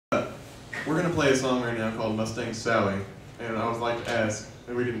We're going to play a song right now called Mustang Sally, and I would like to ask,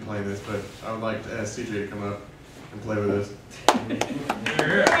 and we didn't play this, but I would like to ask CJ to come up and play with us.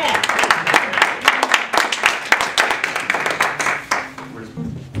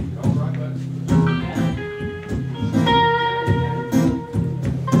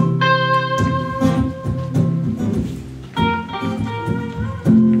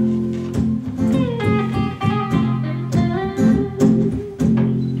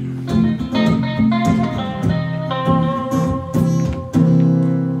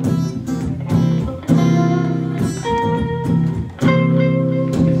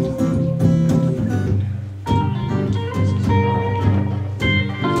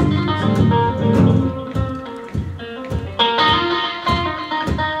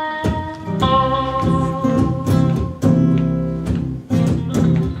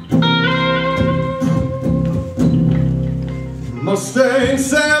 Mustang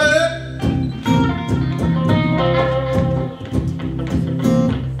Sally,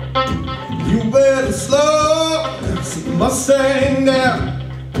 you better slow some Mustang down.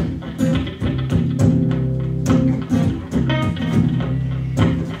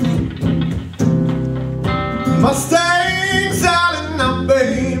 Mustang Sally now,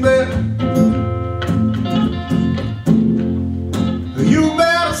 baby, you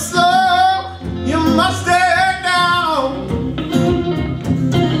better slow your Mustang down.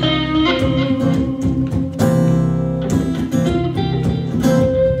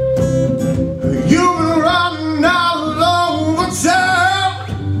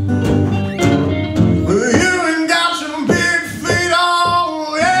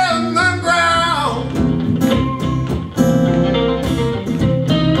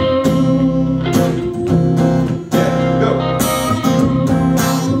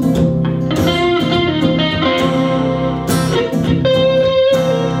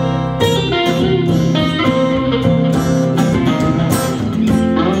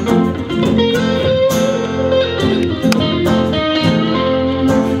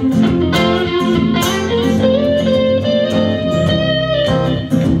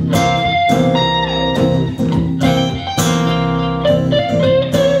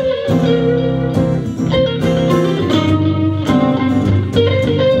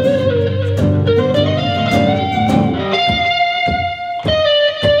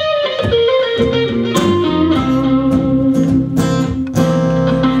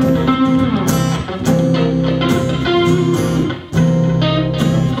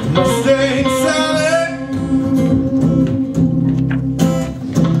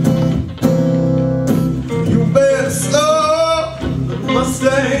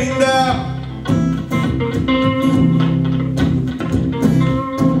 Mustang down.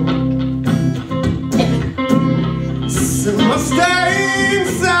 Mustang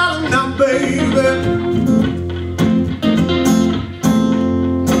Sally.